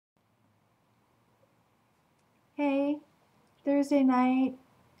Hey, Thursday night,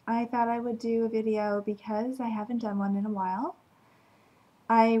 I thought I would do a video because I haven't done one in a while.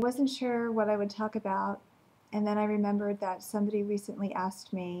 I wasn't sure what I would talk about, and then I remembered that somebody recently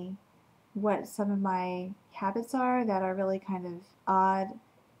asked me what some of my habits are that are really kind of odd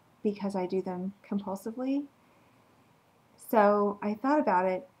because I do them compulsively. So I thought about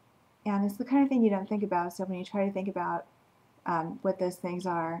it, and it's the kind of thing you don't think about. So when you try to think about what those things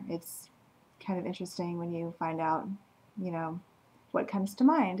are, it's kind of interesting when you find out, you know, what comes to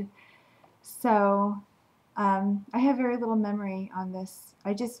mind. So I have very little memory on this.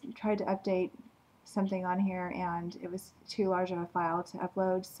 I just tried to update something on here and it was too large of a file to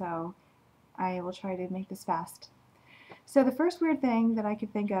upload, so I will try to make this fast. So the first weird thing that I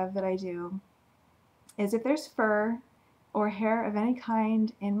could think of that I do is if there's fur or hair of any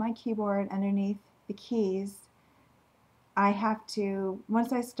kind in my keyboard underneath the keys, I have to,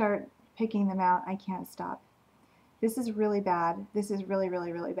 once I start picking them out, I can't stop. This is really bad. This is really,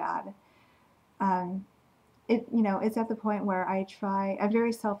 really, really bad. Um, it's at the point where I'm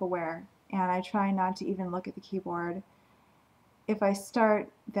very self-aware, and I try not to even look at the keyboard. If I start,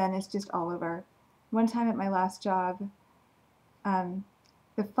 then it's just all over. One time at my last job, um,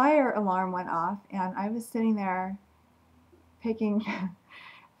 the fire alarm went off, and I was sitting there picking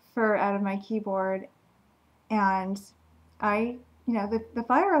fur out of my keyboard, and the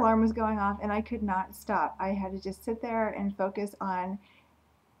fire alarm was going off, and I could not stop. I had to just sit there and focus on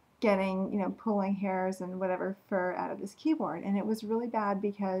getting, pulling hairs and whatever fur out of this keyboard. And it was really bad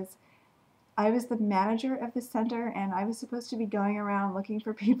because I was the manager of the center and I was supposed to be going around looking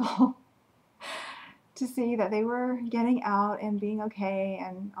for people to see that they were getting out and being okay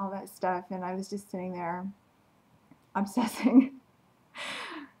and all that stuff. And I was just sitting there obsessing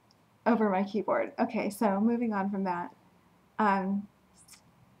over my keyboard. Okay, so moving on from that. Um,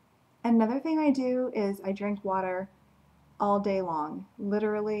 Another thing I do is I drink water all day long,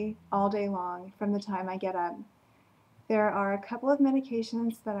 literally all day long from the time I get up. There are a couple of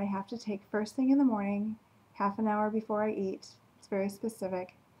medications that I have to take first thing in the morning, half an hour before I eat. It's very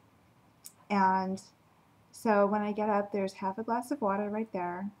specific. And so when I get up, there's half a glass of water right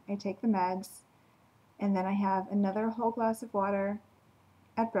there. I take the meds, and then I have another whole glass of water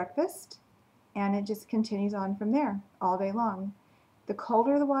at breakfast, and it just continues on from there all day long. The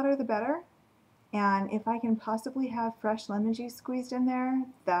colder the water, the better. And if I can possibly have fresh lemon juice squeezed in there,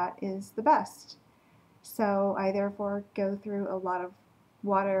 that is the best. So I therefore go through a lot of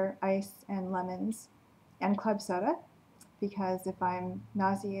water, ice, and lemons, and club soda, because if I'm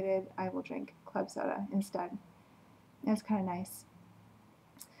nauseated, I will drink club soda instead. And it's kind of nice.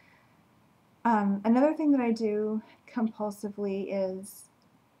 Another thing that I do compulsively is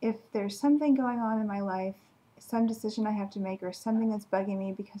if there's something going on in my life, some decision I have to make, or something that's bugging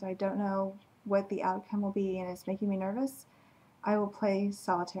me because I don't know what the outcome will be and it's making me nervous, I will play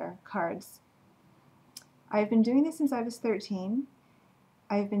solitaire cards. I've been doing this since I was 13.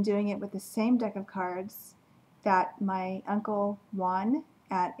 I've been doing it with the same deck of cards that my uncle won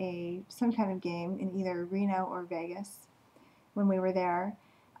at some kind of game in either Reno or Vegas when we were there.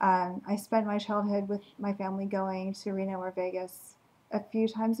 I spent my childhood with my family going to Reno or Vegas a few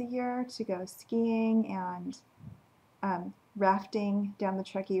times a year to go skiing and rafting down the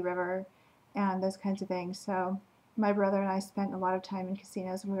Truckee River and those kinds of things. So my brother and I spent a lot of time in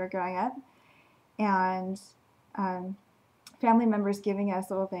casinos when we were growing up, and family members giving us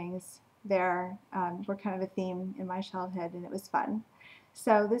little things there were kind of a theme in my childhood, and it was fun.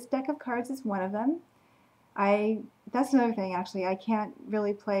 So this deck of cards is one of them. That's another thing, actually. I can't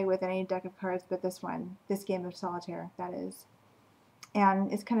really play with any deck of cards but this one, this game of solitaire, that is.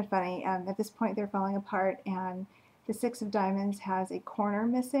 And it's kind of funny. At this point, they're falling apart, and the six of diamonds has a corner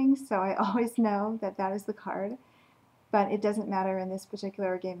missing, so I always know that that is the card. But it doesn't matter in this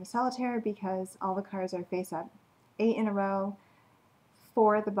particular game of solitaire because all the cards are face up. 8 in a row,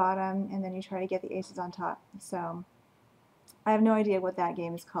 4 at the bottom, and then you try to get the aces on top. So I have no idea what that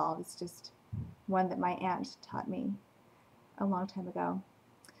game is called. It's just one that my aunt taught me a long time ago.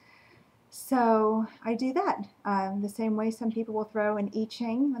 So I do that. The same way some people will throw an I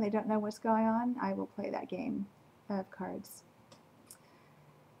Ching when they don't know what's going on, I will play that game of cards.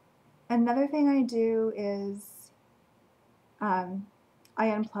 Another thing I do is I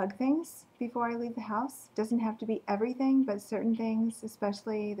unplug things before I leave the house. It doesn't have to be everything, but certain things,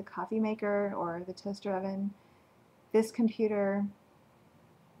 especially the coffee maker or the toaster oven, this computer,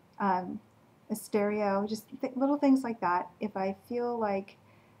 a stereo, just little things like that. If I feel like,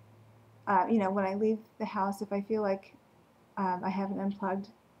 when I leave the house, if I feel like I haven't unplugged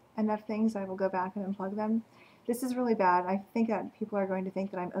enough things, I will go back and unplug them. This is really bad. I think that people are going to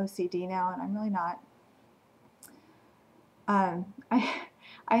think that I'm OCD now, and I'm really not.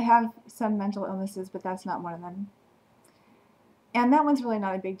 I I have some mental illnesses, but that's not one of them. And that one's really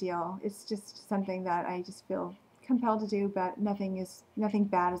not a big deal. It's just something that I just feel compelled to do, but nothing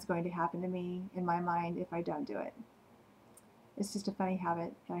bad is going to happen to me in my mind if I don't do it. It's just a funny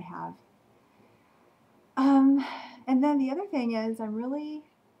habit that I have. Um, and then the other thing is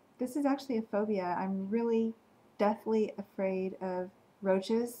this is actually a phobia. I'm really deathly afraid of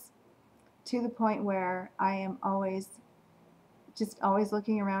roaches, to the point where I am just always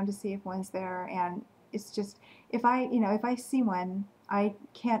looking around to see if one's there. And it's just, if I see one, I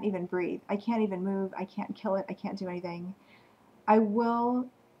can't even breathe. I can't even move. I can't kill it. I can't do anything. I will,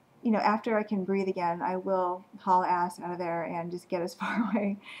 after I can breathe again, I will haul ass out of there and just get as far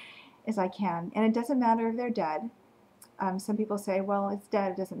away as I can. And it doesn't matter if they're dead. Some people say, well, it's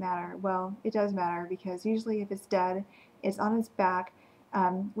dead, it doesn't matter. Well, it does matter, because usually if it's dead, it's on its back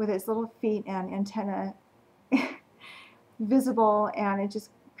with its little feet and antenna visible, and it just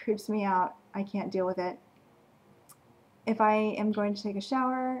creeps me out. I can't deal with it. If I am going to take a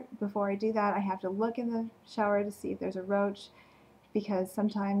shower, before I do that, I have to look in the shower to see if there's a roach, because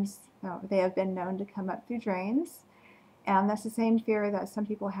sometimes they have been known to come up through drains. And that's the same fear that some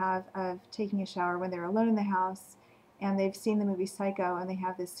people have of taking a shower when they're alone in the house and they've seen the movie Psycho, and they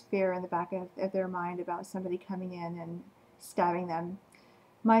have this fear in the back of their mind about somebody coming in and stabbing them.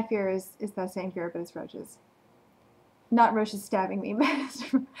 My fear is that same fear, but it's roaches. Not roaches stabbing me, but it's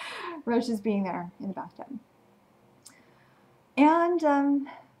roaches being there in the bathtub. And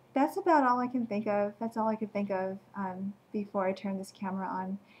that's about all I can think of. That's all I could think of before I turn this camera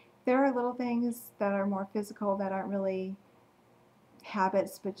on. There are little things that are more physical that aren't really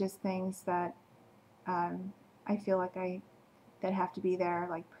habits, but just things that I feel like that have to be there,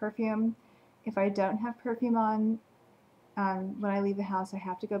 like perfume. If I don't have perfume on when I leave the house, I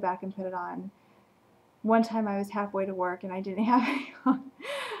have to go back and put it on. One time I was halfway to work and I didn't have any on,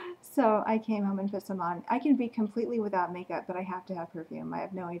 so I came home and put some on. I can be completely without makeup, but I have to have perfume. I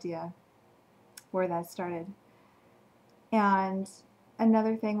have no idea where that started. And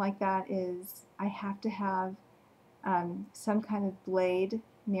another thing like that is I have to have some kind of blade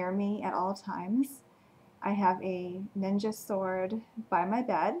near me at all times. I have a ninja sword by my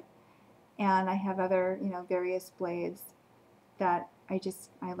bed, and I have other, various blades that I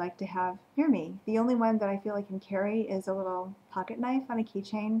like to have near me. The only one that I feel I can carry is a little pocket knife on a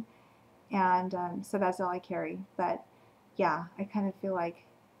keychain, and so that's all I carry. But yeah, I kind of feel like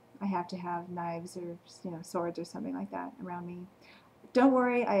I have to have knives or swords or something like that around me. Don't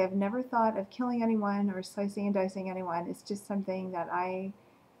worry, I have never thought of killing anyone or slicing and dicing anyone. It's just something that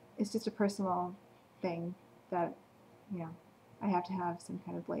it's just a personal thing that, I have to have some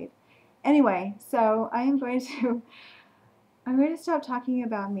kind of blade. Anyway, so I'm going to stop talking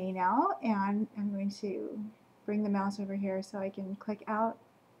about me now, and I'm going to bring the mouse over here so I can click out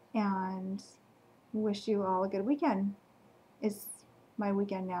and wish you all a good weekend. It's my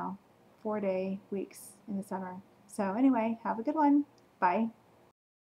weekend now, 4-day weeks in the summer. So anyway, have a good one. Bye.